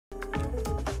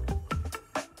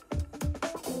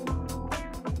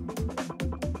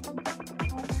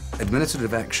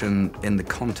Administrative action in the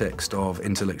context of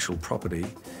intellectual property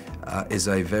is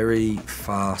a very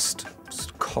fast,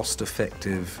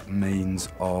 cost-effective means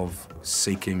of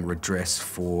seeking redress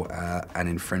for an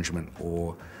infringement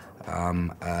or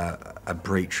a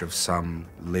breach of some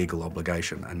legal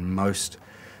obligation. And most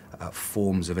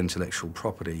forms of intellectual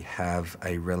property have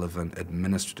a relevant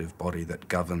administrative body that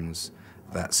governs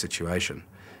that situation.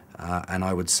 And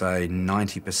I would say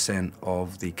 90%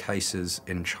 of the cases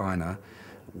in China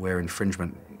where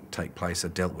infringement take place are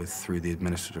dealt with through the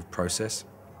administrative process.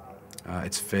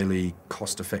 It's fairly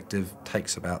cost-effective,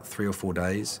 takes about 3 or 4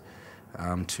 days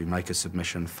to make a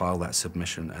submission, file that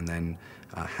submission, and then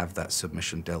have that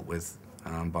submission dealt with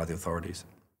by the authorities.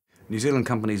 New Zealand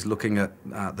companies looking at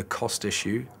the cost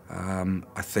issue,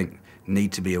 I think,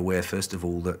 need to be aware, first of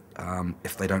all, that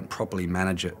if they don't properly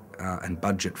manage it and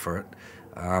budget for it,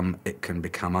 it can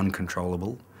become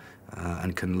uncontrollable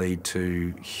and can lead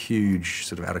to huge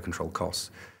sort of out-of-control costs.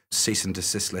 Cease and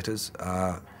desist letters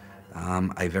are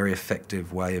a very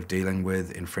effective way of dealing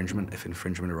with infringement if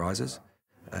infringement arises.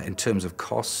 In terms of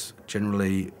costs,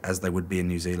 generally as they would be in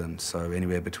New Zealand, so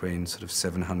anywhere between sort of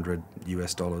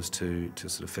 $700 to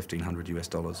sort of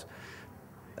 $1,500.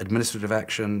 Administrative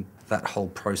action, that whole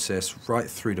process, right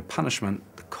through to punishment,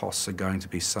 the costs are going to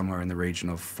be somewhere in the region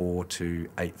of $4,000 to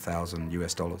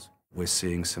 $8,000. We're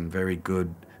seeing some very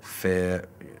good, fair,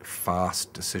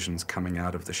 fast decisions coming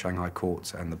out of the Shanghai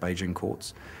courts and the Beijing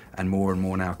courts, and more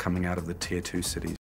now coming out of the Tier 2 cities.